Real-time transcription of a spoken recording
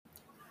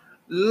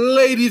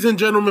Ladies and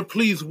gentlemen,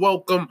 please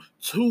welcome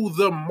to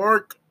the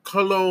Mark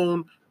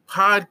Cologne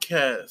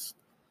podcast.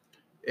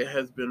 It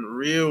has been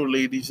real,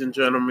 ladies and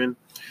gentlemen.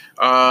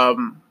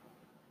 Um,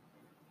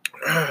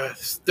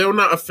 Still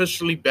not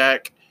officially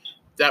back.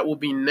 That will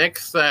be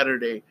next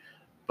Saturday.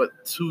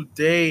 But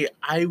today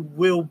I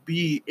will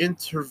be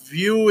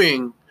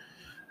interviewing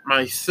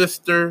my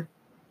sister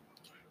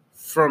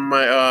from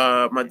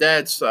my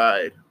dad's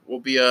side.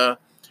 We'll be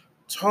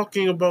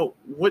talking about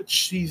what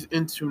she's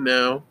into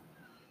now,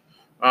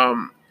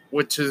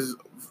 which is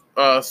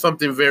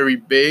something very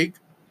big.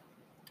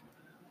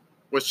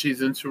 What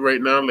she's into right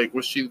now, like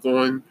what she's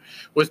going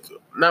with,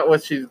 not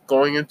what she's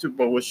going into,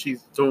 but what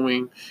she's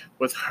doing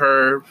with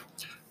her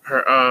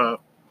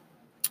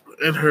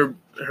and her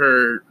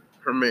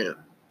man.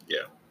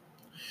 Yeah.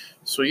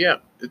 So yeah,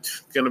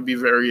 it's gonna be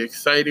very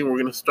exciting. We're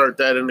gonna start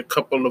that in a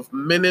couple of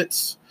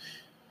minutes.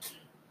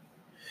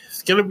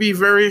 It's gonna be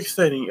very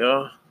exciting,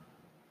 y'all.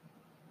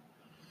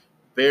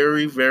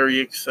 Very, very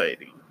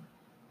exciting.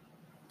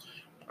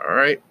 All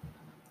right.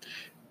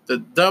 The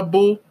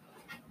double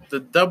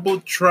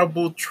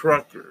trouble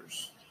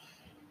truckers.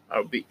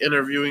 I'll be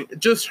interviewing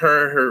just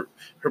her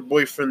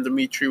boyfriend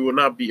Dimitri will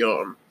not be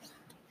on.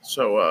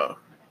 So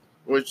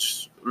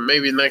which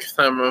maybe next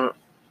time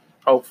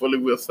hopefully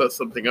we'll set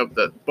something up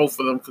that both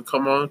of them could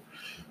come on.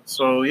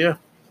 So yeah.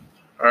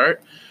 All right.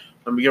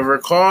 Let me give her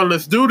a call.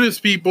 Let's do this,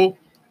 people.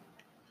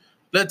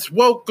 Let's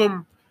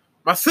welcome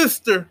my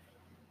sister.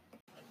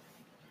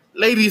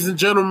 Ladies and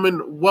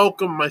gentlemen,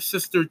 welcome my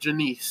sister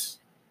Janice.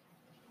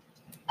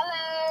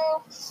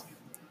 Hello.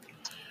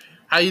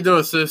 How you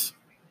doing, sis?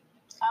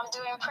 I'm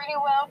doing pretty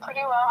well.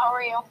 How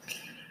are you?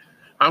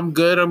 I'm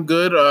good.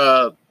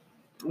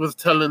 Was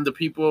telling the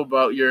people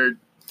about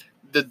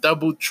the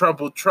double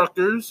trouble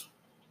truckers.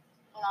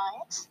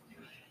 Nice.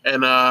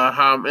 And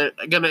how I'm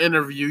gonna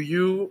interview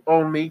you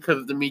only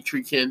because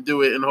Dimitri can't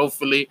do it, and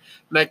hopefully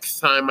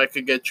next time I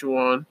could get you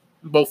on,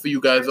 both of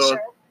you guys For on.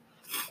 sure.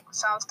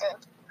 Sounds good.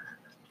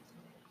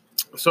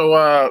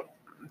 So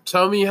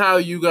tell me how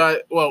you guys.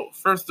 Well,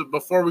 first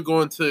before we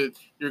go into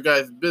your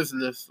guys'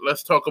 business,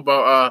 let's talk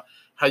about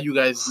how you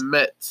guys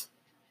met.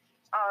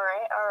 All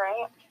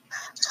right.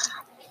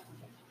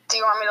 Do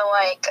you want me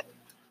to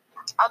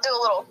I'll do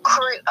a little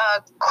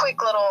quick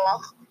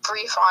little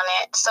brief on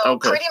it. So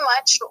Okay. Pretty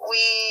much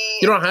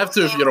You don't have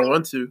to if you don't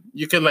want to.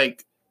 You can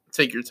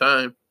take your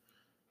time.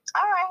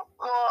 All right.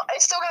 Well,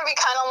 it's still going to be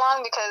kind of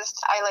long because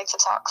I like to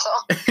talk. So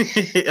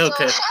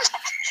Okay. So,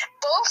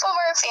 both of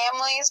our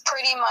families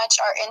pretty much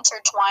are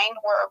intertwined.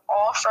 We're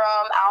all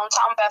from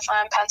Allentown,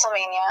 Bethlehem,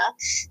 Pennsylvania.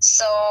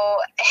 So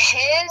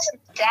his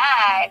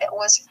dad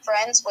was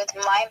friends with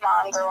my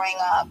mom growing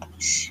up,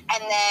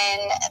 and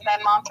then my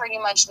mom pretty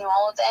much knew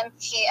all of them.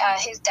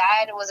 His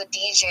dad was a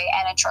DJ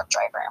and a truck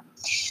driver,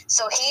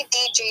 so he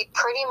DJ'd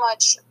pretty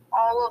much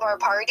all of our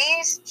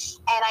parties,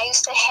 and I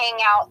used to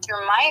hang out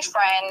through my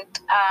friend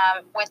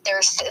with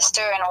their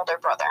sister and older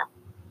brother.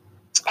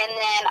 And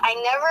then I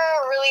never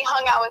really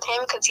hung out with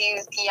him because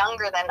he's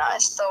younger than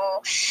us.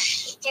 So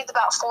he's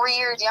about 4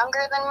 years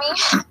younger than me.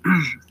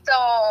 So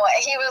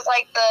he was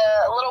like the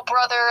little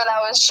brother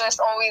that was just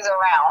always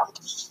around.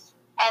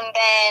 And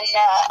then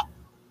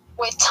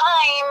with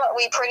time,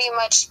 we pretty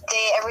much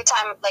every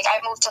time, I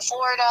moved to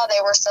Florida,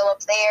 they were still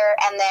up there.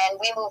 And then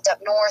we moved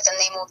up north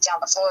and they moved down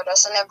to Florida.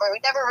 So we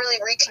never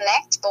really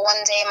reconnect. But one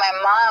day my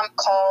mom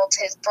called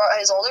his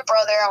older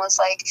brother and was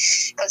like,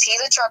 because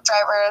he's a truck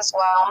driver as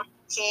well.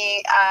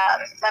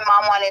 My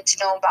mom wanted to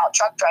know about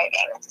truck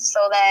driving.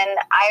 So then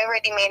I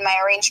already made my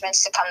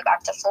arrangements to come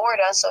back to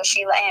Florida. So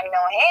she let him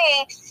know,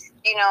 hey,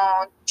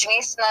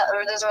 Janice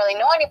doesn't really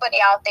know anybody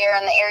out there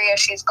in the area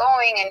she's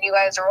going, and you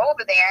guys are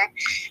over there.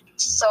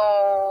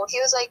 So he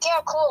was like,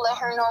 yeah, cool. Let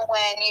her know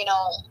when,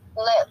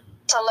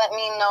 let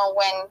me know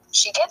when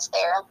she gets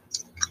there.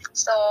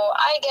 So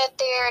I get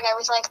there and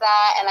everything like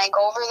that, and I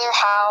go over their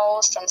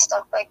house and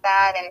stuff like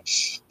that, and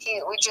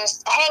we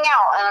just hang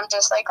out, and I'm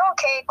just like,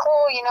 okay,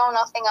 cool,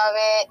 nothing of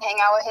it,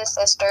 hang out with his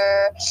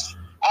sister.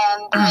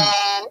 And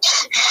then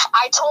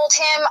I told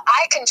him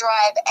I can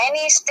drive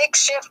any stick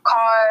shift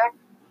car,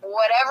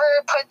 whatever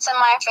it puts in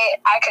my face,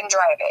 I can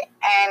drive it.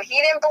 And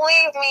he didn't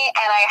believe me,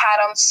 and I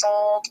had him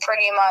sold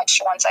pretty much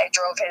once I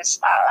drove his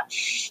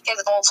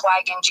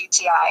Volkswagen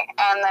GTI.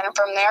 And then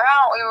from there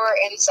out, we were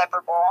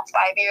inseparable.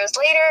 5 years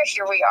later,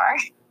 here we are.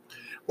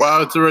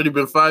 Wow, it's already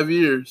been 5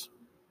 years.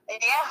 Yeah,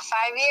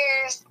 5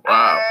 years.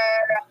 Wow. Our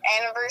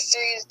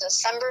anniversary is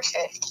December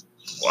 5th.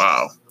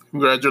 Wow.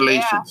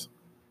 Congratulations.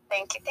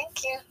 Yeah.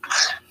 Thank you.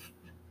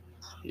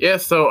 Yeah,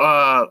 so,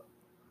 I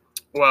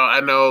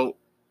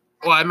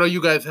know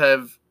you guys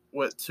have,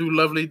 2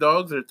 lovely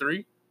dogs or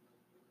 3?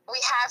 We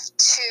have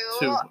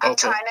 2. Okay. I'm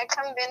trying to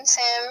convince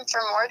him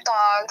for more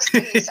dogs.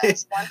 He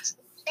says once.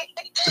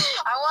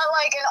 I want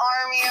an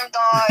army of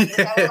dogs.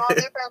 I want all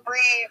different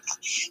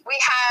breeds. We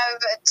have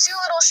 2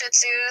 little Shih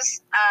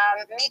Tzus,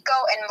 Miko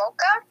and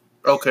Mocha.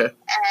 Okay.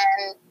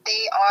 And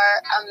they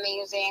are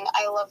amazing.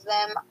 I love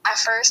them. At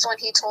first, when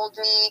he told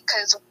me,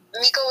 because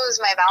Miko was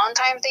my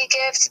Valentine's Day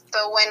gift,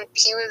 but when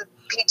he was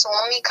he told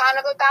me kind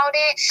of about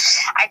it,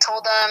 I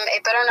told him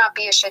it better not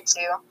be a Shih Tzu,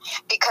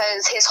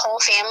 because his whole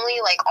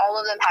family, like all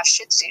of them have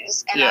Shih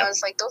Tzus, and I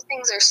was like, those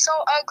things are so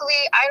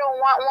ugly. I don't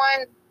want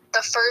one.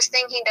 The first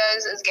thing he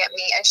does is get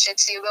me a Shih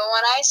Tzu. But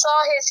when I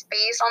saw his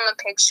face on the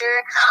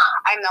picture,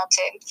 I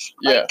melted.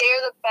 Like,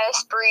 they're the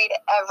best breed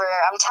ever.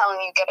 I'm telling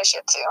you, get a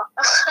Shih Tzu.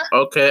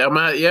 Okay, I'm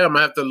gonna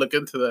have to look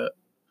into that.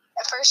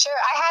 For sure.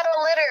 I had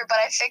a litter, but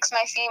I fixed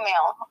my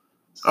female.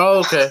 Oh,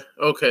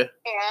 okay.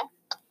 Yeah.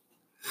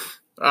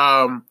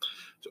 All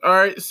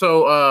right.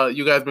 So,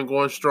 you guys been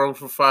going strong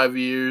for 5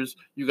 years.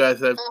 You guys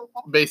have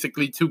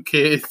basically 2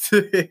 kids. Yeah.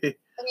 We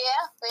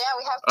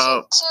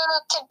have two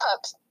kid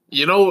pups.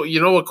 You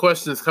know what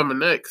question is coming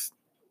next?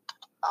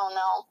 Oh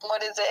no!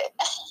 What is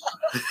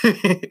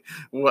it?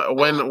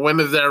 When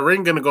is that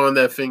ring gonna go on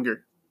that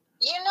finger?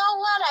 You know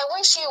what? I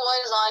wish he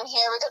was on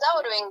here, because that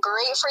would have been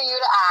great for you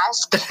to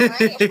ask.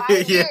 Right?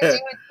 5 years,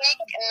 you would think,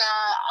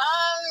 nah,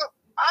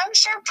 I'm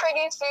sure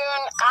pretty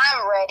soon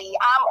I'm ready.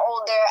 I'm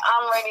older.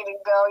 I'm ready to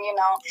go,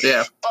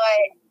 Yeah.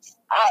 But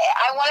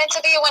I want it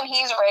to be when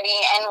he's ready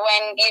and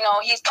when,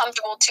 he's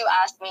comfortable to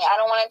ask me. I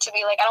don't want it to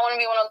be like, I don't want to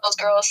be one of those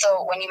girls,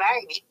 so when you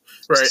marry me.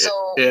 Right.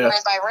 So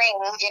where's my ring?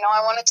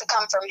 I want it to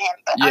come from him.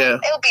 But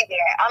it'll be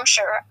there. I'm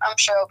sure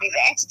it'll be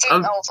there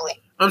soon,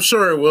 hopefully. I'm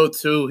sure it will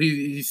too.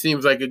 He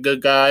seems like a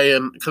good guy,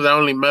 and because I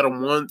only met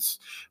him once,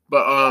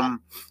 but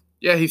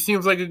he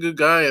seems like a good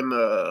guy, and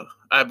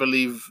I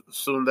believe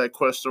soon that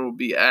question will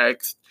be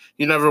asked.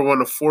 You never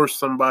want to force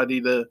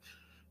somebody to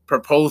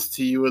propose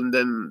to you, and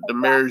then the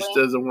marriage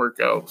doesn't work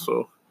out.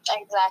 So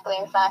exactly,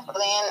 and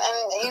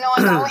I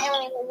know him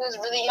when he was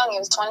really young. He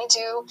was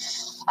 22,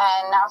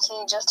 and now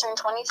he just turned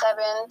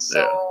 27.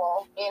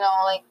 So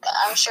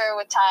I'm sure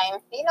with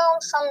time,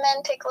 some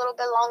men take a little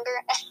bit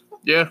longer.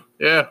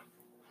 Yeah.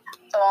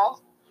 So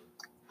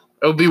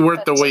it'll be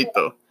worth the wait,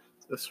 though.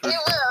 It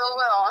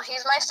will.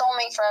 He's my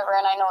soulmate forever,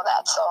 and I know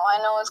that. So I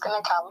know it's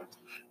gonna come.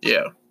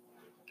 Yeah,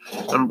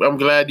 I'm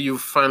glad you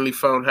finally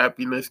found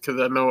happiness, because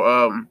I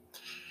know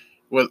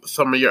with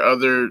some of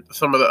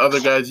the other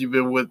guys you've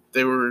been with,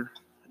 they were,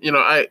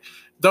 I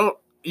don't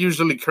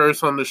usually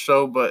curse on the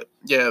show, but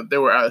they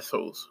were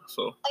assholes.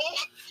 So.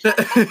 You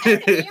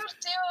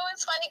too.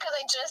 It's funny because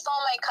I just saw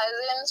my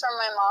cousins from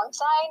my mom's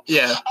side.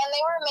 Yeah. And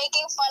they were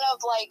making fun of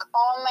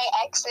all my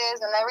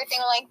exes and everything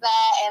like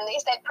that. And they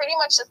said pretty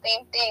much the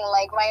same thing.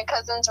 Like, my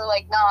cousins were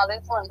like, "No,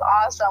 this one's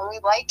awesome.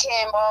 We like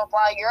him, blah,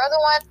 blah. Your other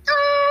one,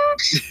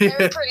 they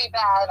were pretty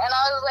bad." And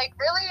I was like,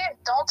 really?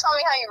 Don't tell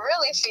me how you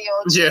really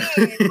feel. Jeez.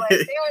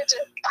 They were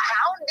just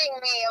hounding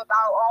me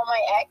about all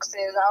my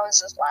exes. I was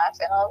just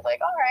laughing. I was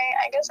like, all right,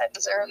 I guess I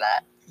deserve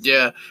that.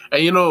 Yeah.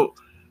 And you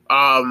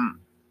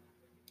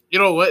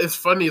know what? It's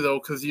funny though,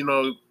 because you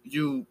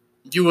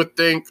would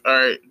think, all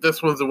right,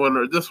 this one's the one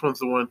or this one's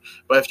the one.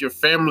 But if your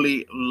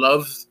family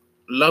loves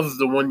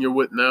the one you're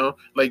with now,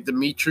 like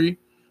Dimitri,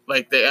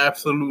 like they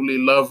absolutely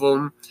love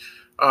him.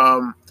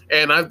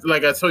 And I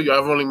told you,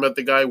 I've only met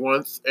the guy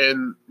once,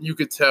 and you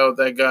could tell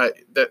that guy,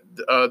 that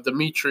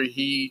Dimitri,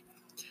 he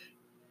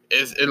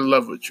is in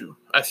love with you.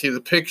 I see the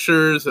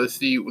pictures, I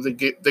see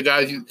the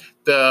guys,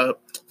 the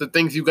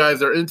things you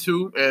guys are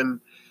into,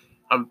 and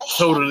I'm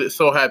totally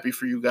so happy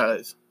for you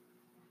guys.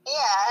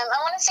 Yeah, and I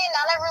want to say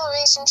not every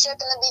relationship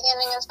in the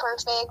beginning is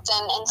perfect,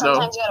 and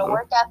sometimes you got to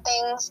work at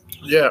things.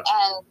 Yeah.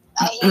 And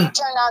he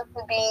turned out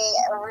to be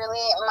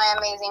really my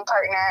amazing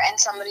partner, and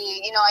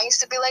somebody, I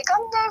used to be like, I'm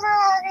never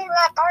having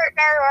that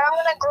partner, or I'm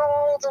going to grow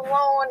old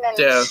alone. And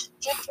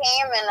he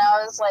came, and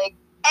I was like,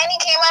 and he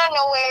came out of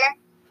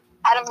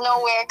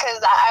nowhere, because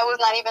I was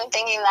not even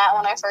thinking that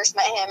when I first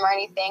met him or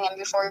anything, and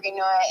before you knew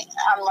it,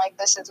 I'm like,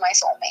 this is my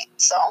soulmate.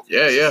 So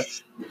yeah.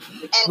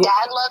 And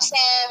Dad loves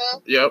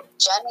him. Yep.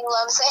 Jenny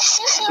loves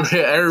him.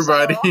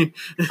 Everybody. So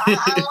I'm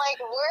like,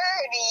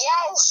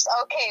 yes,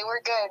 okay,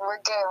 we're good,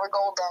 we're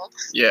golden.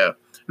 Yeah.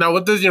 Now,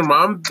 what does your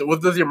mom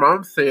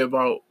say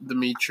about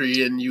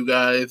Dimitri and you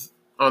guys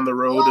on the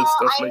road and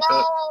stuff like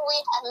that?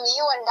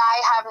 You and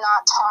I have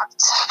not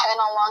talked in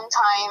a long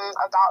time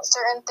about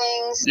certain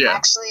things. Yeah.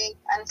 Actually,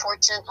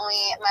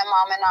 unfortunately, my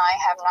mom and I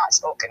have not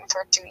spoken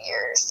for 2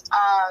 years.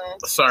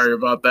 Sorry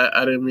about that.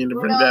 I didn't mean to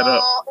bring that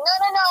up. No.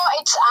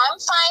 I'm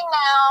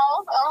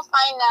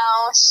fine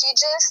now. She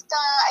just,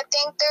 I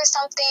think there's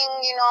something,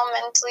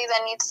 mentally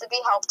that needs to be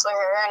helped with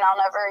her. And I'll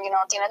never,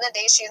 at the end of the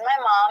day, she's my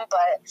mom.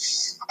 But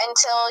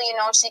until,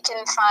 she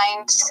can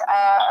find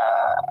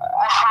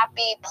a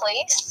happy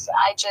place,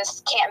 I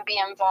just can't be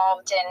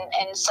involved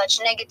in such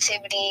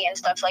negativity and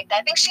stuff like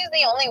that. I think she's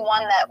the only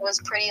one that was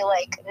pretty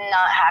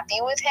not happy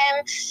with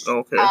him.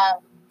 Okay.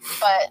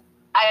 But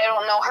I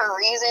don't know her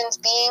reasons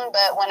being,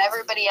 but when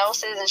everybody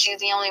else is and she's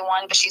the only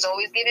one, but she's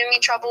always giving me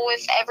trouble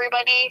with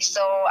everybody.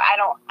 So I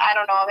don't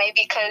know,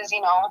 maybe because,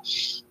 you know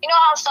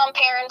how some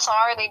parents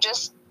are, they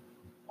just,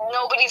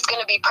 nobody's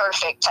going to be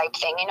perfect type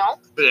thing,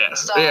 Yeah.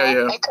 So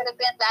yeah. it could have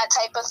been that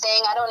type of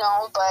thing. I don't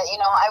know. But,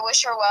 I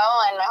wish her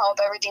well, and I hope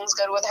everything's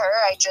good with her.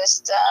 I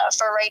just,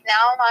 for right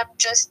now, I'm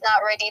just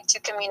not ready to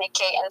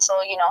communicate until,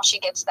 she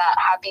gets that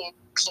happy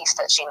peace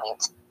that she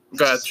needs.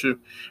 Got you.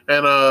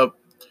 And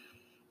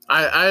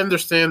I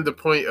understand the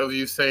point of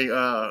you saying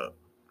I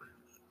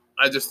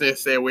just need to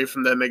stay away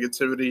from that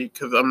negativity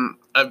because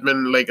I've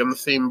been like in the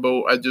same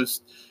boat. I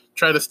just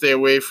try to stay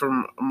away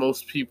from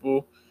most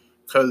people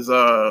because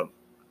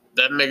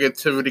that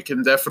negativity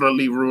can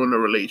definitely ruin a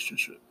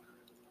relationship.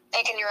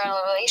 It can ruin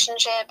a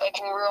relationship. It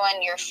can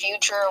ruin your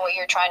future, what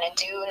you're trying to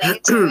do.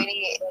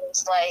 Negativity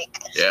is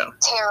like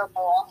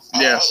terrible.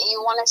 Yeah.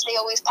 You want to stay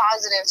always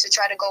positive to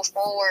try to go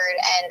forward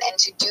and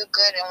to do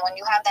good. And when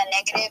you have that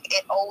negative,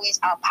 it always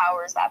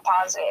outpowers that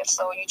positive.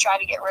 So you try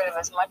to get rid of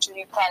as much as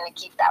you can to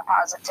keep that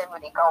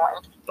positivity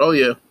going. Oh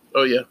yeah.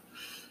 Oh yeah.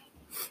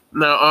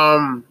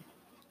 Now,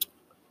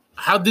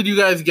 how did you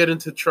guys get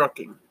into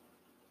trucking?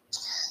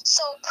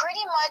 So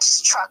pretty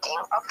much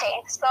trucking. Okay,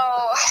 so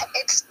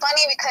it's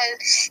funny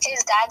because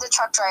his dad's a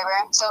truck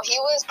driver, so he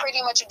was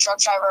pretty much a truck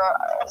driver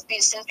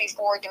since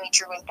before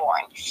Dimitri was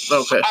born.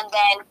 Okay. And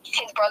then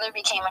his brother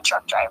became a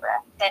truck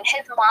driver. Then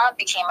his mom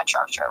became a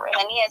truck driver.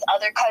 Then he has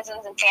other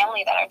cousins and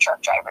family that are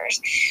truck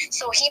drivers.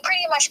 So he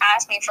pretty much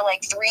asked me for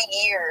like 3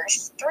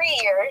 years,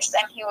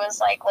 and he was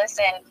like,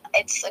 "Listen,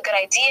 it's a good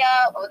idea.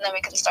 And then we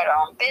can start our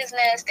own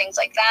business, things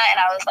like that." And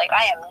I was like,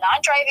 "I am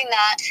not driving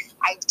that.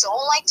 I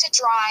don't like to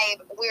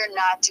drive. We're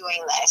not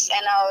doing this."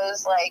 And I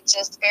was like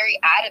just very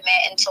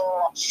adamant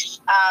until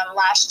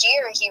last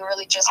year he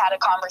really just had a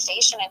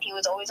conversation, and he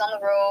was always on the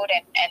road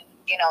and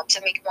you know,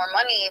 to make more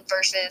money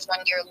versus when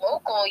you're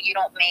local, you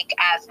don't make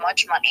as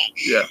much money.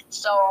 Yeah.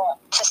 So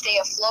to stay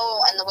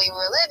afloat and the way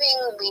we're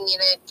living, we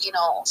needed, you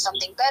know,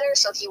 something better.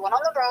 So he went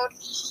on the road,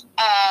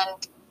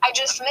 and I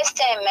just missed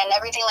him and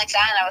everything like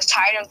that. And I was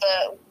tired of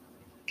the,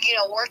 you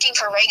know, working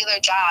for regular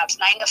jobs,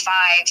 9 to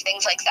 5,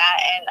 things like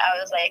that. And I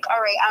was like, all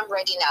right, I'm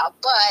ready now,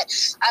 but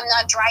I'm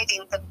not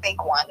driving the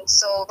big one.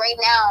 So right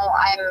now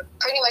I'm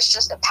pretty much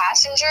just a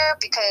passenger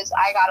because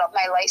I got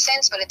my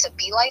license, but it's a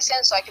B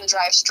license, so I can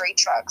drive straight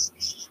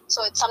trucks.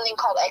 So it's something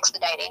called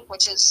expediting,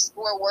 which is,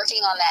 we're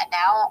working on that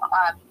now,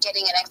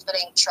 getting an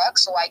expediting truck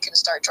so I can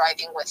start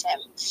driving with him.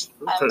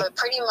 Okay. But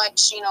pretty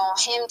much, you know,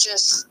 him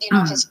just, you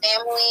know, his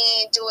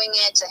family doing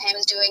it, to him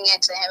doing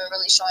it, to him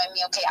really showing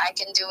me, okay, I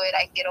can do it.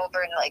 I can get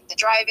over in like the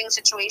driving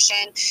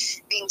situation,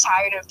 being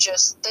tired of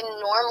just the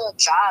normal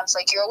jobs.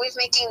 Like, you're always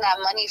making that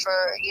money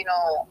for, you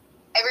know,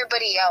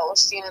 everybody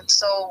else, you know.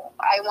 So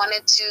I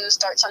wanted to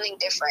start something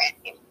different,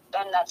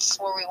 and that's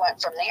where we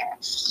went from there.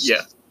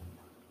 Yeah.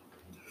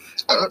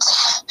 And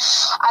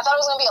I thought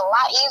it was going to be a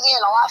lot easier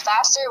and a lot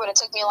faster, but it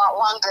took me a lot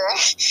longer.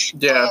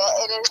 Yeah.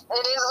 It is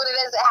what it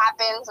is. It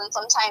happens, and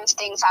sometimes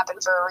things happen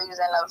for a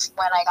reason of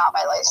when I got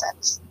my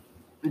license.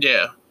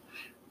 Yeah.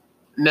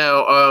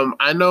 Now,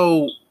 I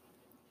know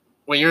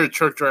when you're a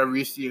truck driver,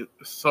 you see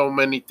so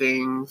many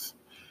things,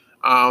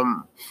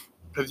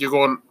 because you're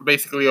going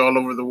basically all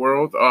over the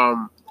world.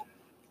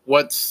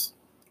 What's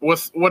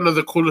one of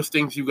the coolest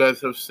things you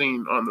guys have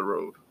seen on the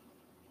road?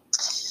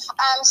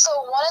 So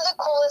one of the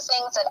coolest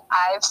things that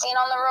I've seen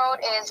on the road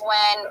is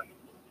when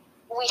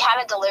we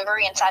had a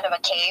delivery inside of a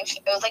cave.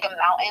 It was like a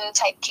mountain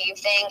type cave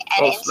thing,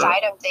 and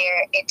inside of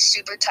there, it's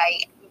super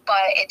tight,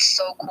 but it's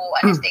so cool.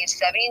 And it stayed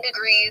 70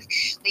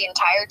 degrees the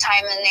entire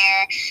time in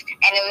there,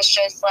 and it was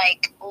just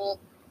like,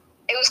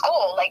 it was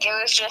cool. Like, it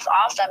was just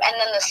awesome. And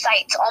then the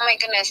sights, oh my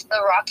goodness, the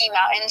Rocky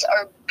Mountains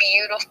are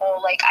beautiful.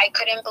 Like, I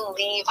couldn't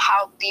believe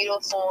how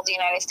beautiful the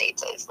United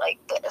States is. Like,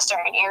 the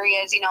certain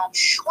areas, you know,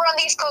 we're on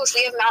the East Coast,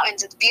 we have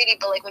mountains, it's beauty,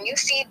 but like when you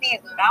see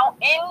these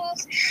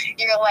mountains,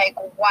 you're like,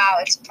 wow,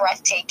 it's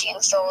breathtaking.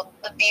 So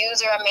the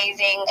views are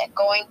amazing.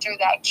 Going through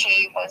that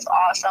cave was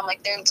awesome.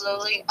 Like, there's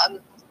literally a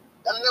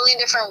million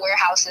different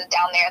warehouses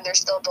down there, and they're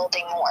still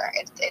building more.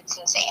 It's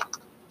insane.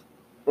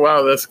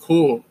 Wow, that's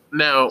cool.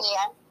 Now,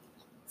 yeah.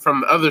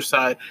 From the other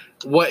side,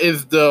 what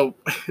is the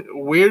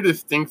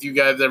weirdest things you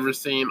guys ever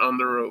seen on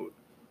the road?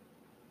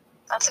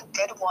 That's a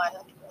good one.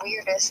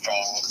 Weirdest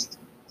thing.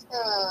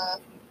 I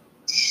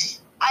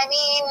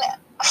mean,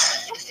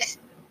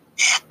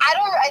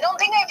 I don't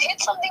think I've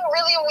hit something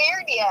really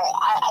weird yet.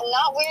 I'm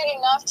not weird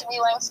enough to be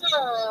like,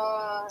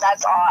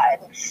 that's odd.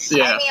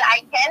 Yeah. I mean,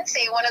 I can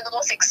say one of the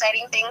most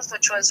exciting things,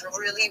 which was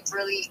really,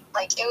 really,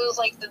 like, it was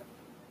like the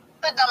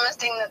dumbest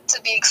thing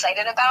to be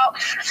excited about,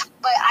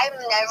 but I've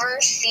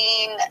never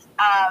seen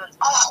I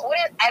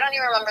don't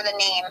even remember the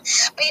name,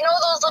 but you know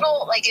those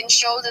little, like in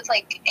shows, it's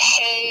like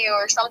hay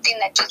or something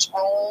that just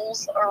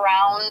rolls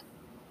around,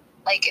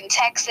 like in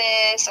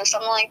Texas or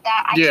something like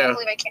that. I can't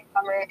believe I can't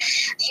remember.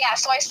 Yeah,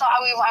 so I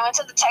went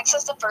to the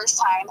Texas the first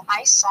time.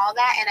 I saw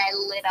that and I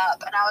lit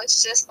up, and I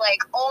was just like,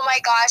 oh my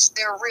gosh,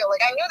 they're real.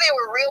 Like, I knew they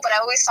were real, but I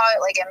always saw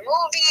it like in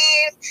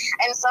movies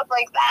and stuff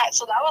like that.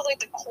 So that was like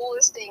the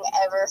coolest thing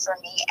ever for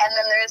me. And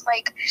then there's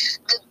like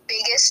the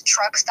biggest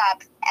truck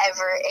stop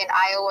ever in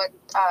Iowa,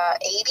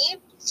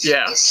 80.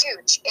 Yeah. It's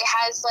huge. It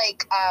has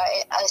like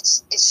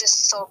it's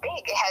just so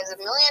big. It has 1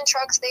 million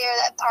trucks there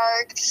that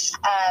park.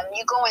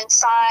 You go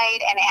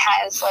inside and it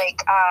has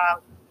like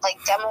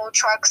demo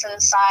trucks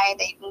inside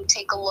that you can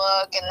take a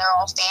look, and they're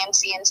all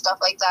fancy and stuff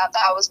like that.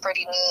 That was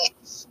pretty neat.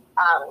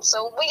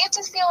 So we get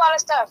to see a lot of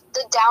stuff.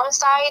 The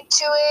downside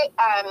to it,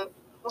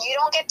 you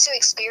don't get to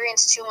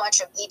experience too much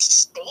of each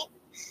state,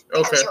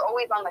 because you're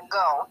always on the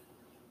go.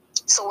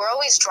 So we're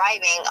always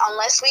driving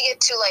unless we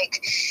get to, like,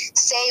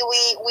 say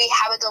we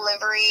have a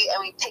delivery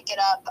and we pick it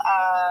up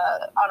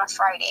on a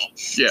Friday.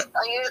 Yeah.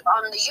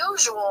 On the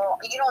usual,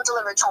 you don't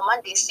deliver till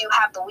Monday, so you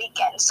have the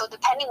weekend. So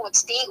depending what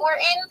state we're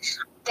in,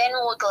 then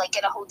we'll like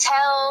get a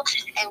hotel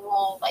and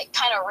we'll like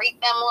kind of rate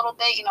them a little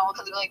bit, you know,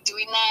 because we like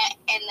doing that,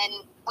 and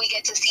then we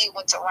get to see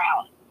what's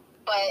around.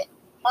 But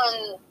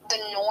on the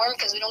norm,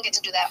 because we don't get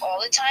to do that all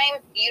the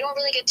time, you don't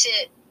really get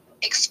to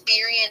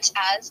experience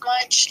as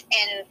much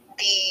in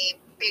the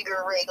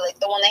bigger rig, like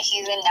the one that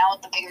he's in now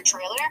with the bigger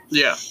trailer.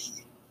 Yeah.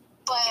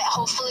 But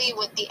hopefully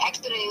with the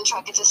expediting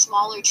truck, it's a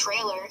smaller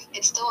trailer.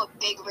 It's still a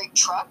big rig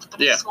truck,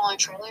 but it's a smaller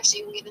trailer, so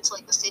you can get into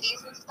like the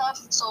cities and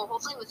stuff. So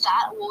hopefully with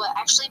that, we'll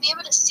actually be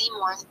able to see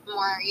more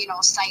you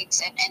know, sites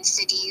and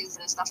cities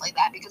and stuff like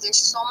that, because there's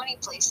so many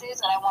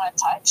places that I want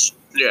to touch.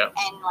 Yeah.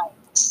 And like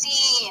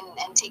see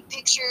and take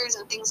pictures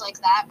and things like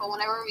that. But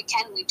whenever we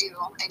can, we do.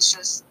 It's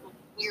just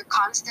you're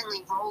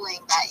constantly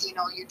rolling that, you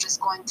know, you're just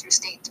going through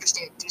state through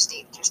state through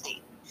state through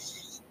state.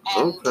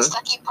 And the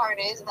sucky part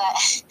is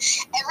that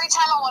every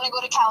time I want to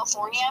go to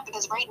California,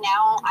 because right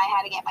now I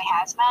had to get my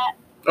hazmat.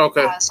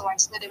 Okay. So I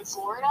stood in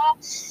Florida,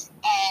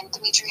 and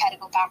Dimitri had to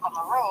go back on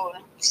the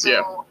road.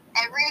 So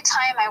every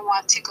time I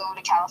want to go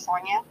to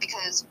California,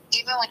 because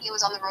even when he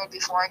was on the road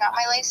before I got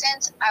my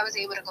license, I was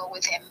able to go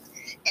with him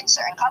in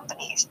certain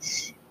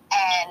companies.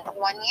 And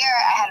one year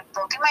I had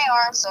broken my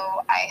arm,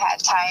 so I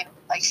had time,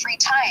 like free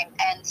time,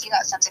 and he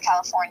got sent to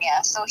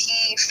California. So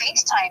he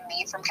FaceTimed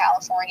me from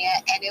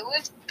California, and it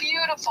was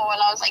beautiful.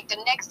 And I was like, the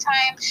next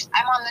time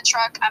I'm on the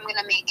truck, I'm going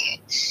to make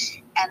it.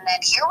 And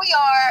then here we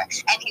are,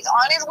 and he's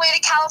on his way to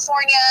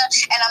California,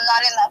 and I'm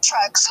not in that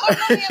truck. So I'm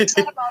really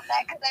upset about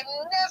that, because I've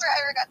never,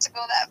 ever got to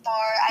go that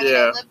far. I mean,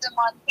 I lived in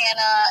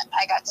Montana.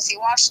 I got to see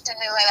Washington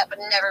and like that, but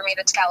never made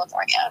it to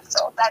California.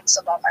 So that's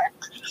a bummer.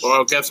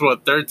 Well, guess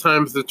what? Third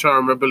time's the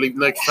charm. I believe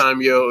next time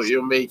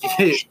you'll make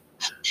it.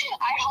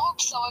 I hope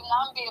so, and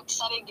not be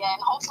upset again.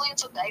 Hopefully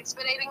it's with the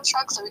expediting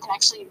truck, so we can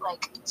actually,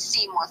 like,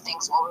 see more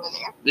things while we're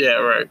there. Yeah,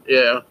 right.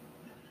 Yeah.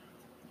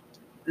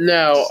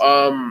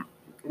 Now,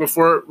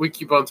 before we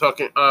keep on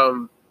talking,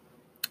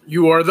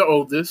 you are the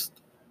oldest.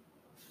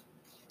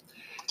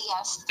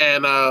 Yes.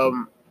 And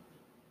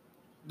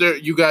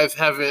you guys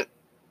have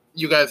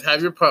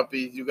your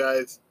puppies. You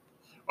guys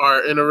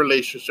are in a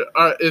relationship.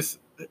 All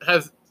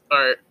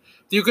right.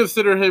 Do you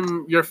consider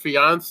him your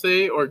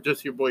fiance or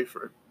just your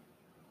boyfriend?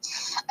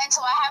 And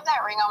so I have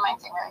that ring on my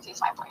finger. He's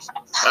my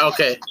boyfriend.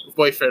 Okay,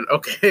 boyfriend.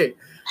 Okay.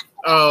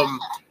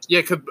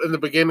 Yeah, because in the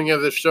beginning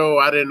of the show,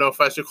 I didn't know if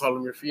I should call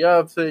him your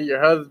fiance,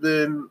 your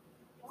husband.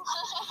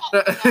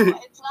 No, it's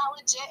not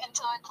legit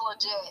until it's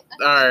legit.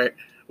 All right.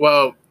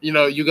 Well, you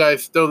know, you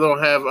guys still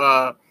don't have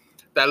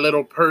that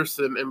little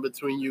person in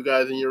between you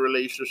guys in your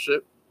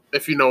relationship,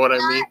 if you know what I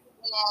mean.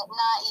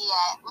 Not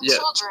yet.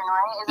 Children,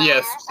 right?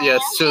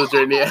 Yes,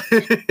 children, yeah.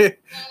 Yeah,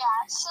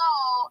 so,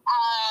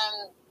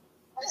 and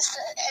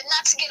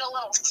not to get a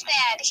little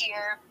sad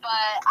here,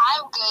 but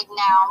I'm good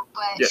now.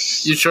 But yeah,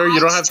 you sure you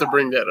don't have to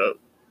bring that up?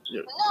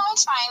 Yeah. No,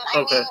 it's fine. I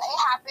mean, it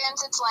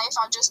happens. It's life.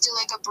 I'll just do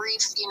like a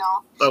brief, you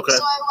know. Okay.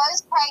 So I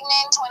was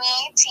pregnant in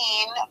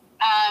 2018.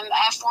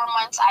 At 4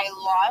 months, I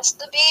lost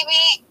the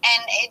baby,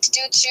 and it's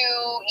due to,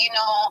 you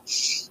know,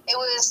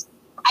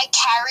 I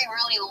carry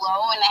really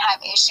low, and I have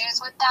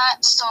issues with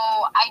that. So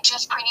I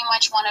just pretty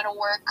much wanted to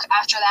work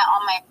after that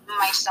on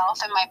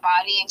myself and my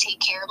body and take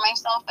care of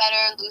myself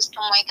better, lose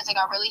some weight because I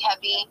got really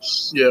heavy.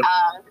 Yeah.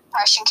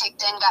 Depression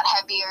kicked in, got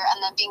heavier,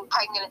 and then being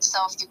pregnant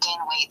itself, you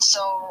gain weight.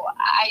 So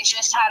I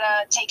just had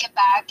to take it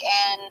back,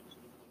 and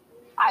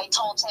I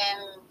told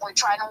him we're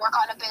trying to work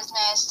on a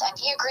business, and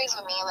he agrees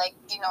with me. Like,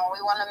 you know,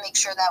 we want to make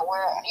sure that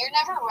you're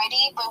never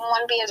ready, but we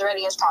want to be as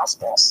ready as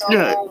possible. So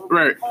yeah,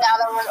 right. Now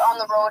that we're on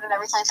the road and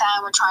everything like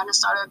that, we're trying to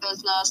start our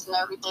business and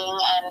everything,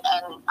 and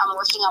I'm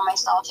working on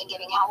myself and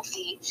getting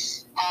healthy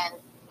and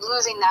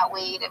losing that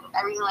weight and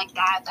everything like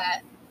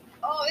that.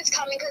 It's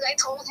coming, because I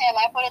told him,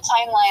 I put a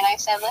timeline. I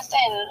said, listen,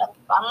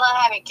 I'm not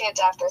having kids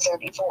after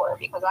 34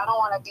 because I don't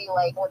want to be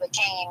like with a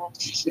cane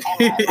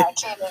and my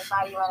kid is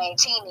not even 18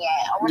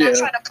 yet. We're not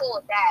trying to pull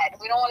a dad.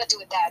 We don't want to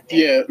do a dad thing.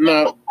 Yeah,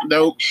 nope. No,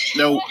 I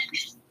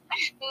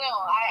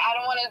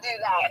don't want to do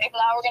that. If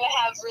not, we're going to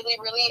have really,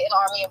 really an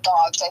army of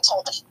dogs, I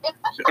told him.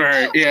 All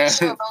right, yeah.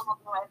 Sure, those will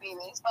be my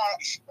babies. But,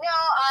 no,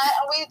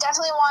 we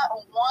definitely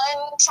want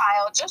one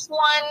child, just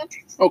one.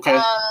 Okay.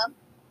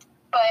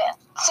 But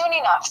soon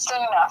enough.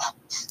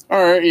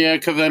 All right, yeah,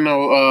 because I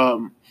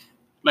know,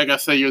 like I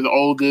said, you're the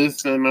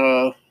oldest, and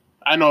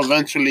I know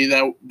eventually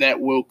that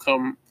will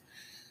come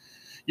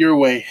your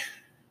way.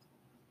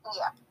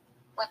 Yeah,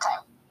 with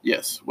time.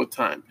 Yes, with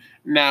time.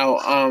 Now,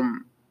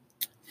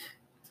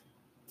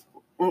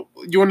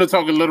 you want to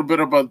talk a little bit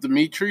about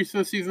Dimitri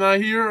since he's not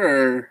here,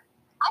 or?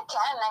 I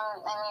can. I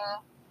mean,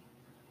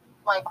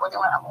 like, what do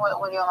you want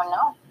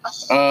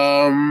to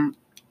know?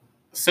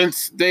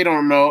 Since they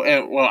don't know,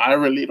 and well, I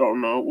really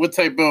don't know, what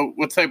type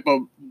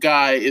of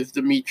guy is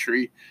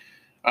Dimitri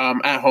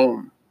at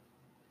home?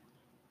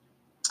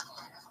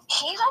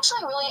 He's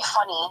actually really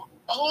funny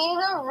He's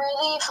a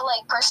really,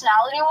 like,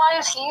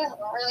 personality-wise, he's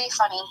really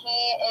funny. He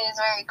is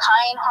very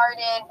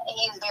kind-hearted.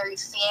 He's very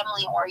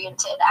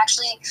family-oriented.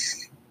 Actually,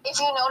 if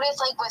you notice,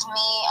 like, with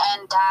me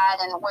and Dad,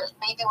 and what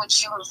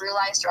you have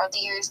realized throughout the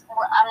years,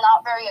 I'm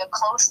not very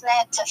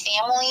close-knit to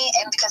family,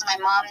 and because my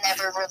mom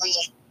never really,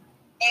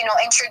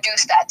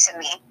 introduced that to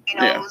me.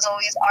 It was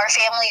always, our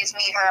family is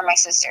me, her, and my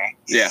sister.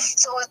 Yeah.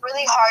 So it was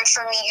really hard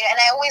for me, and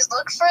I always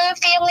looked for a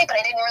family, but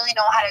I didn't really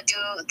know how to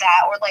do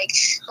that, or, like,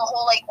 the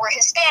whole, like, we're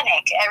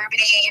Hispanic.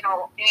 Everybody,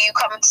 you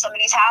come to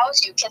somebody's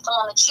house, you kiss them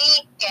on the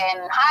cheek,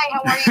 and, hi,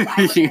 how are you?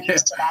 I wasn't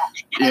used to that.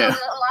 And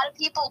a lot of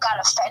people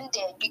got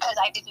offended because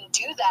I didn't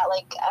do that,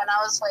 like, and I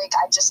was like,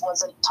 I just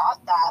wasn't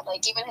taught that.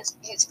 Like, even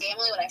his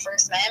family, when I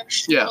first met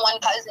him, one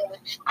cousin,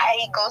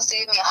 he goes to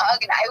give me a hug,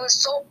 and I was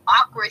so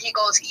awkward. He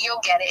goes, you'll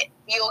get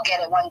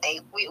it one day.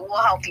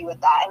 We'll help you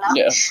with that. And I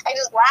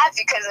just laughed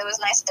because it was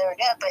nice that they were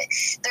good. But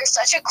they're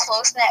such a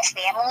close-knit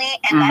family,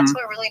 and that's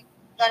what really,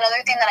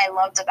 another thing that I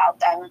loved about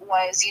them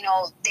was,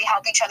 they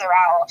help each other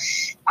out.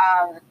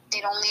 They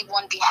don't leave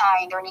one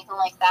behind or anything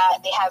like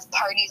that. They have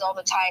parties all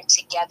the time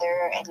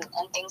together and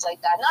things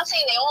like that. Not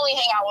saying they only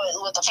hang out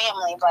with the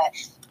family, but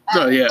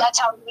that's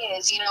how he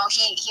is.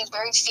 He's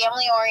very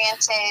family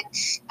oriented.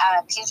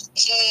 He's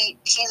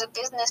a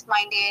business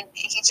minded.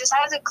 He just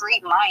has a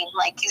great mind.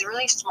 Like, he's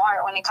really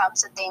smart when it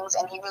comes to things,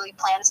 and he really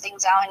plans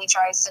things out, and he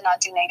tries to not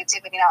do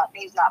negativity.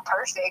 He's not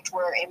perfect.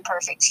 We're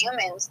imperfect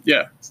humans.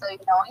 Yeah. So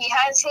he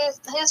has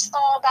his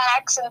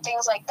fallbacks and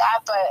things like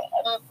that. But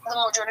the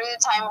majority of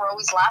the time, we're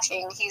always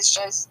laughing.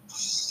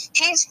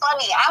 He's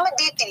funny. I'm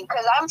addicted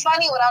because I'm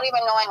funny without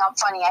even knowing I'm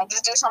funny. I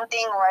just do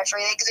something, or I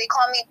forget, because they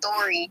call me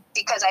Dory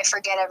because I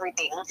forget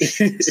everything.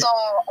 So,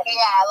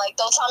 like,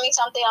 they'll tell me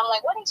something, I'm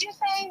like, what did you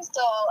say?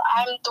 So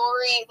I'm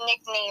Dory,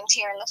 nicknamed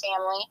here in the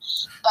family.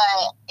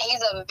 But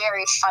he's a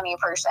very funny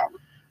person.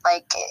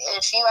 Like,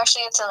 if you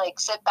actually get to, like,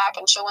 sit back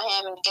and chill with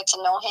him and get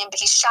to know him, but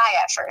he's shy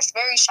at first,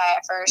 very shy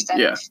at first.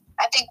 And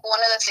I think one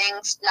of the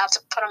things, not to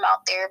put him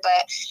out there,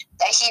 but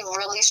that he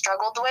really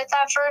struggled with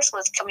at first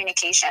was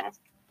communication.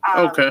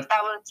 That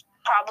was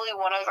probably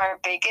one of our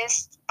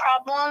biggest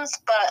problems.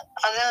 But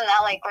other than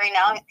that, like, right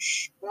now,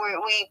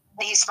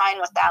 he's fine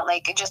with that.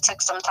 Like, it just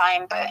took some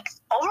time. But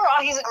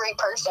overall, he's a great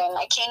person.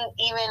 I can't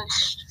even...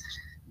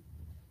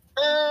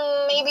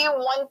 maybe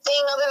one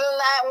thing other than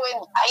that,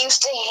 when I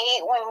used to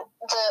hate when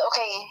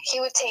he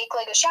would take,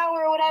 like, a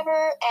shower or whatever,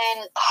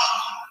 and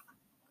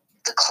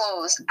the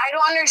clothes. I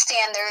don't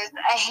understand. There's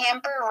a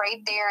hamper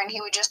right there, and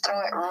he would just throw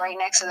it right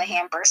next to the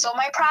hamper. So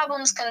my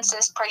problems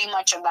consist pretty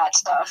much of that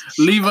stuff.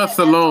 Leave us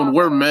alone.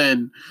 We're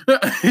men. No,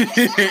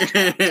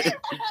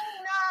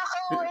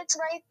 it's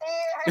right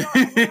there.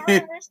 I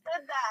never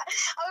understood that.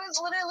 I was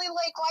literally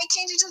like, why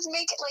can't you just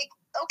make it, like,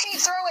 okay,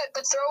 throw it,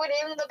 but throw it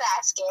in the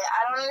basket?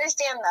 I don't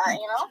understand that,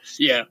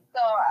 Yeah.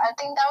 So I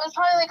think that was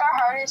probably, like, our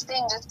hardest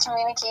thing, just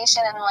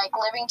communication and, like,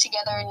 living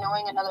together and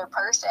knowing another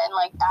person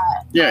like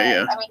that.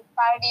 Yeah. I mean,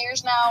 5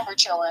 years now, we're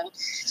chilling.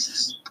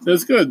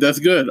 That's good.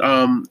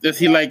 Is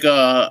he like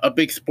a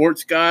big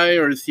sports guy,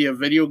 or is he a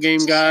video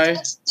game guy?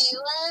 He's a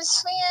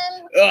Steelers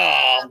fan.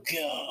 Oh,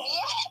 God.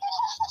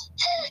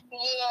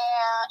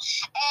 Yeah.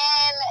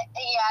 And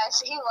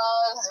yes, he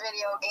loves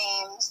video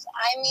games.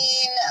 I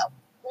mean,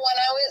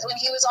 when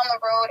he was on the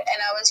road and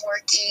I was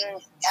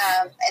working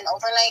an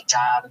overnight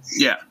job,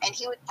 and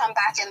he would come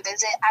back and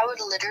visit, I would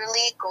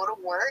literally go to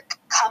work,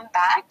 come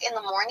back in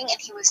the morning, and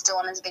he was still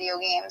on his video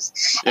games.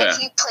 And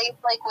he played,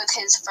 like, with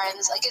his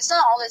friends. Like, it's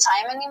not all the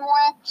time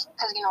anymore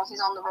because,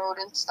 he's on the road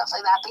and stuff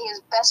like that, but his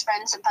best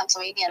friend's in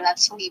Pennsylvania, and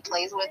that's who he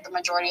plays with the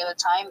majority of the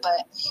time.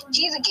 But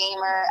he's a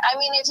gamer. I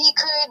mean, if he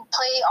could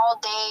play all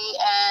day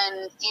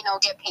and,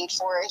 get paid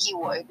for it, he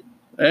would.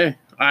 Hey,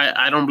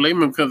 I don't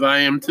blame him, because I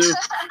am too.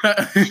 Oh,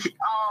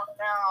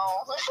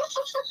 no.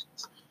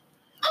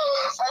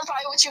 That's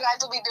probably what you guys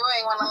will be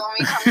doing when the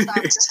mommy comes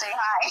up to say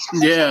hi.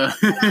 Yeah.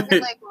 And I'll be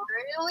like,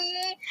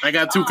 really? I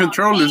got 2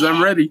 controllers. Man.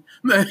 I'm ready.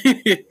 No.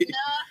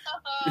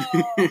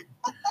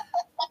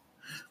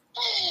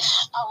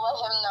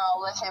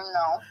 I'll let him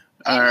know.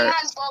 And he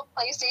has both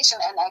PlayStation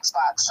and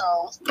Xbox,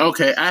 so.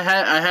 Okay, I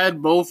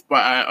had both, but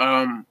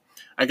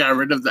I got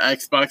rid of the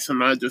Xbox,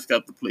 and I just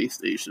got the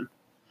PlayStation.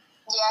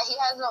 Yeah, he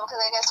has them because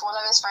I guess one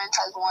of his friends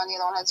has one, the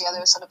other one has the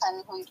other. So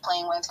depending who he's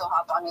playing with, he'll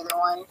hop on either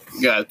one.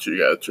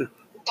 Gotcha.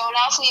 Don't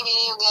ask me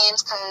video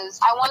games because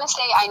I want to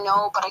say I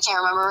know, but I can't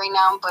remember right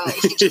now. But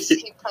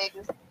he played.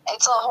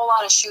 It's a whole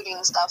lot of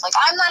shooting stuff. Like,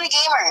 I'm not a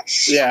gamer.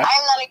 Yeah.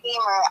 I'm not a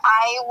gamer.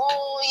 I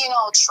will,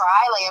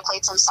 try. Like, I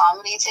played some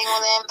Somebody thing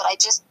with him, but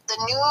the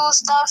new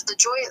stuff, the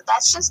joy,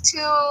 that's just too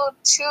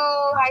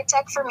high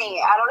tech for me.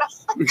 I don't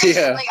know.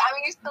 Yeah. Like, I'm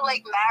used to,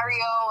 like,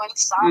 Mario and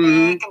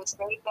Sonic and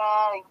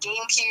Sega and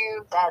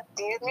GameCube.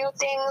 These new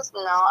things,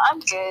 no, I'm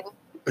good.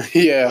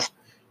 Yeah.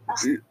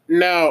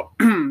 Now,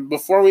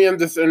 before we end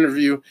this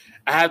interview,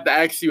 I had to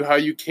ask you how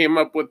you came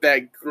up with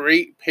that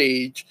great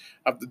page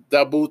of the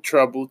Double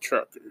Trouble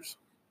Truckers.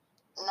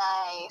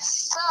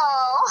 Nice. So,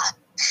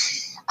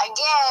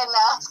 again,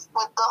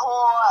 with the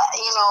whole,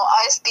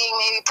 us being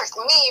me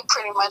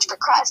pretty much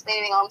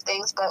procrastinating on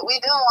things, but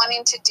we've been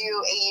wanting to do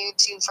a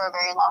YouTube for a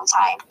very long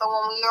time. But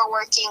when we were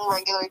working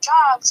regular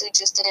jobs, we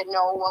just didn't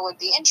know what would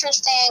be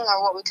interesting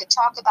or what we could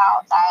talk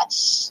about. That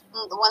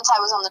once I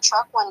was on the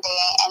truck one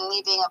day, and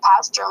me being a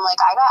pastor, I'm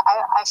like,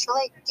 I feel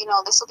like,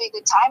 this will be a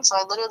good time. So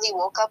I literally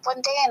woke up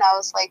one day and I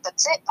was like,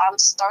 that's it, I'm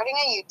starting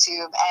a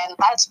YouTube. And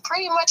that's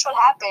pretty much what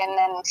happened.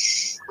 And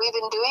we've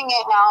been doing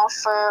it now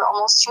for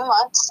almost 2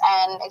 months,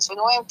 and it's been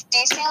going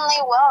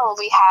decently well.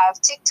 We have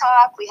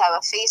TikTok, we have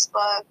a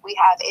Facebook, we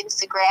have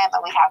Instagram,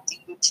 and we have the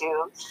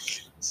YouTube.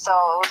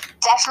 So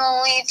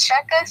definitely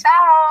check us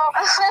out.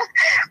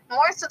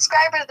 More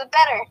subscribers, the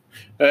better.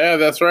 Yeah,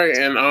 that's right.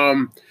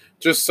 And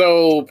just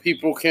so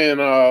people can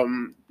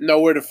know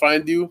where to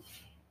find you,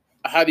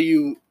 how do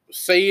you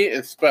say it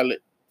and spell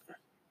it?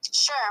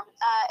 Sure.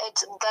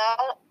 It's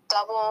the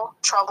Double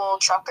Trouble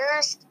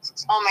Truckers.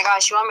 Oh my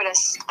gosh, you want me to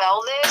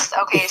spell this?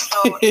 Okay,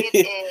 so it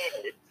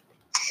is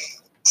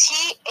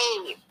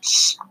THE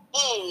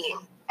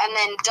and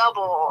then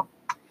double.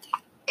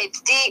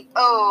 It's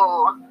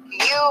DOUBLE,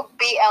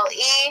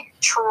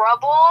 Trouble,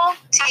 TRUBLE,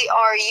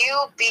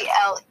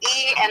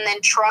 and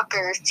then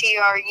Truckers,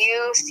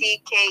 TRUCKERS.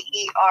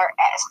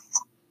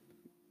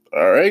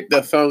 All right,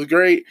 that sounds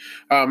great.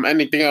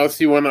 Anything else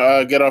you want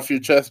to get off your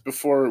chest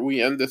before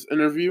we end this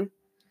interview?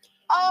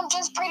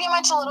 Just pretty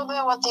much a little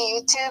bit what the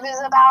YouTube is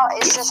about.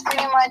 It's just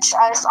pretty much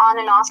us on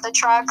and off the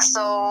truck.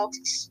 So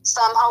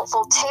some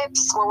helpful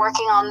tips. We're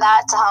working on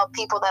that to help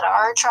people that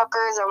are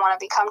truckers or want to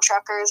become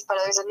truckers. But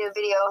there's a new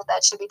video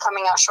that should be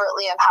coming out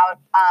shortly of how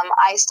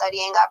I studied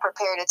and got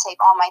prepared to take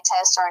all my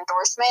tests or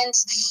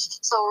endorsements.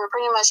 So we're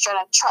pretty much trying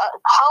to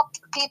help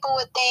people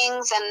with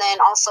things. And then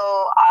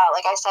also,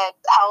 like I said,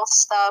 health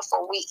stuff,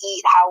 what we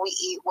eat, how we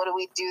eat, what do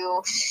we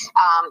do,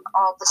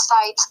 all the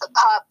sites, the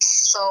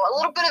pups. So a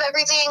little bit of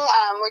everything.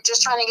 We're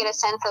just trying to get a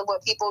sense of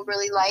what people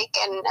really like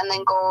and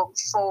then go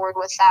forward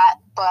with that.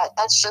 But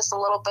that's just a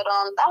little bit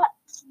on that.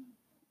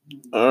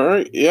 All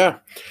right, yeah.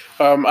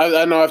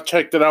 I know I've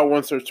checked it out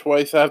once or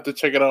twice. I have to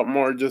check it out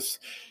more just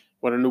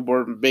when a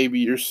newborn baby,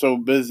 you're so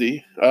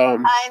busy. I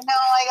know,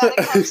 I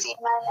gotta come see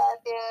my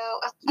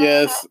nephew.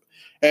 Yes,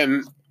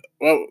 and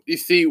well, you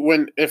see,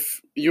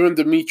 if you and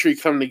Dimitri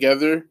come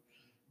together,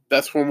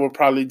 that's when we'll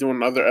probably do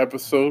another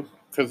episode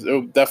because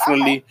it'll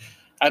definitely. Okay.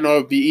 I know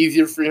it'd be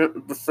easier for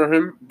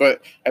him,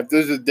 but if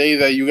there's a day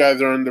that you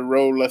guys are on the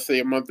road, let's say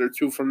a month or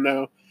two from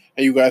now,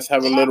 and you guys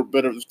have a little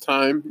bit of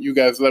time, you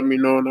guys let me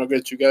know and I'll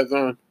get you guys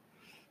on.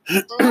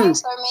 Nice, or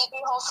maybe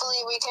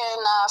hopefully we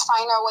can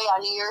find our way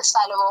on your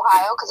side of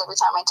Ohio, because every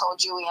time I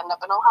told you we end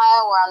up in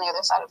Ohio, we're on the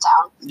other side of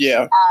town.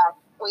 Yeah.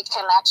 We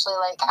can actually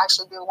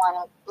do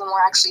one when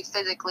we're actually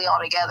physically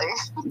all together.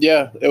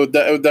 Yeah, it would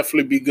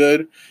definitely be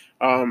good.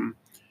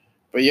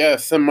 But yeah,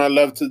 send my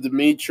love to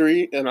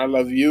Dimitri, and I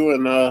love you,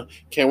 and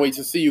can't wait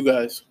to see you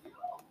guys.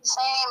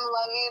 Same,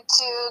 love you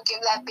too.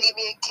 Give that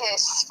baby a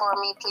kiss for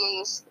me,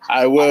 please.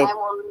 I will. And I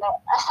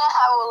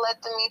will let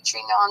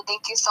Dimitri know, and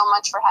thank you so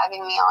much for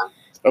having me on.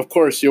 Of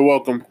course, you're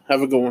welcome.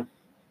 Have a good one.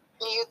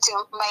 You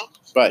too.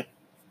 Bye. Bye.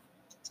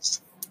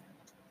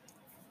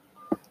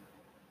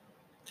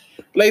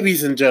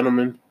 Ladies and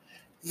gentlemen,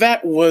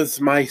 that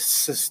was my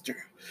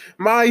sister.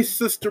 My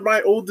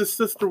oldest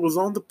sister, was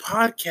on the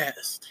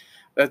podcast.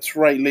 That's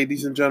right,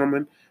 ladies and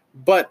gentlemen.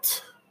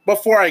 But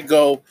before I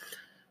go,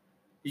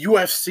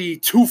 UFC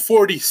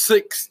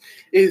 246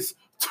 is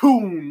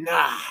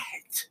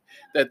tonight.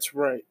 That's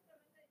right.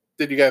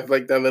 Did you guys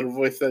like that little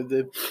voice I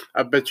did?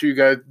 I bet you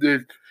guys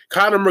did.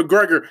 Conor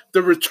McGregor,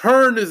 the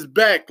return is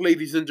back,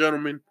 ladies and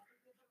gentlemen.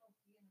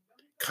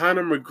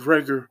 Conor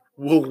McGregor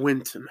will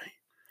win tonight.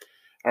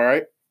 All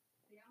right?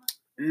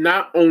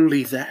 Not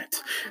only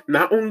that,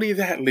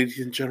 ladies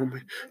and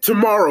gentlemen,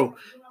 tomorrow,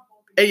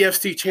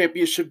 AFC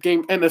Championship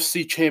game,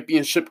 NFC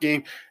Championship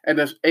game, and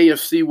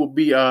AFC will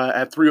be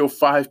at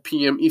 3:05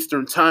 p.m.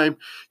 Eastern Time.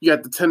 You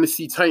got the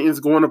Tennessee Titans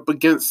going up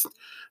against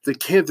the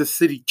Kansas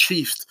City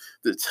Chiefs.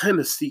 The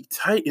Tennessee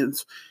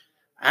Titans.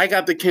 I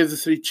got the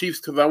Kansas City Chiefs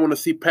because I want to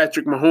see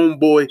Patrick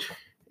Mahomes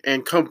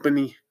and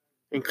company,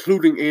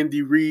 including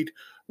Andy Reid,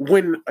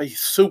 win a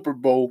Super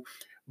Bowl.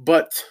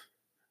 But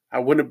I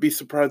wouldn't be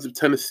surprised if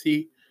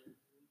Tennessee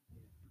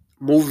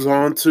moves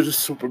on to the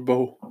Super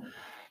Bowl.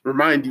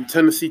 Remind you,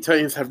 Tennessee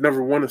Titans have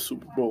never won a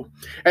Super Bowl.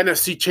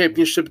 NFC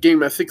Championship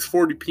game at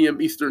 6:40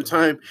 p.m. Eastern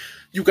Time.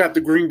 You got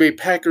the Green Bay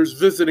Packers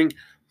visiting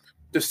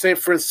the San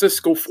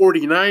Francisco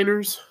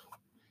 49ers.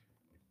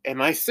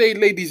 And I say,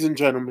 ladies and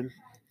gentlemen,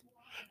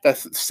 that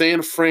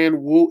San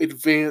Fran will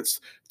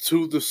advance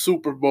to the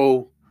Super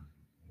Bowl.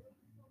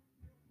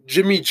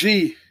 Jimmy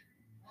G,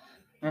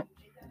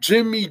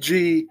 Joey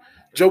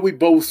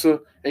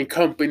Bosa, and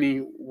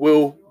company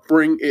will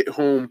bring it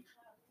home.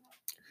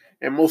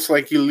 And most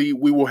likely,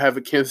 we will have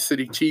a Kansas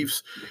City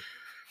Chiefs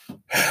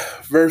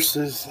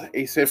versus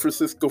a San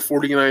Francisco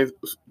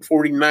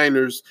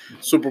 49ers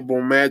Super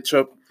Bowl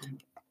matchup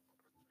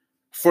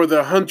for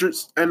the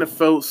 100th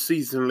NFL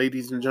season,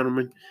 ladies and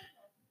gentlemen.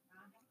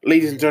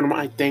 Ladies and gentlemen,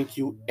 I thank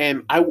you.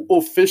 And I will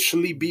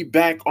officially be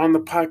back on the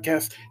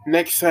podcast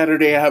next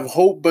Saturday. I have a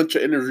whole bunch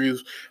of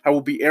interviews I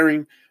will be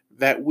airing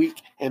that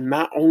week. And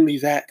not only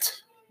that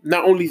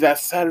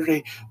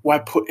Saturday will I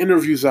put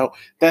interviews out,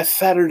 that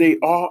Saturday,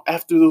 all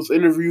after those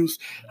interviews,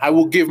 I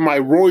will give my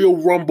Royal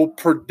Rumble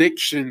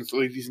predictions,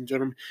 ladies and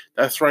gentlemen.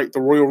 That's right, the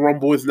Royal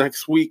Rumble is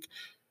next week.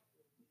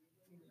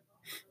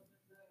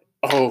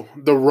 Oh,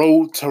 the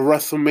road to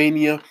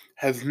WrestleMania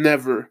has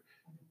never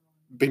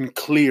been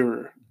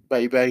clearer,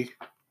 baby.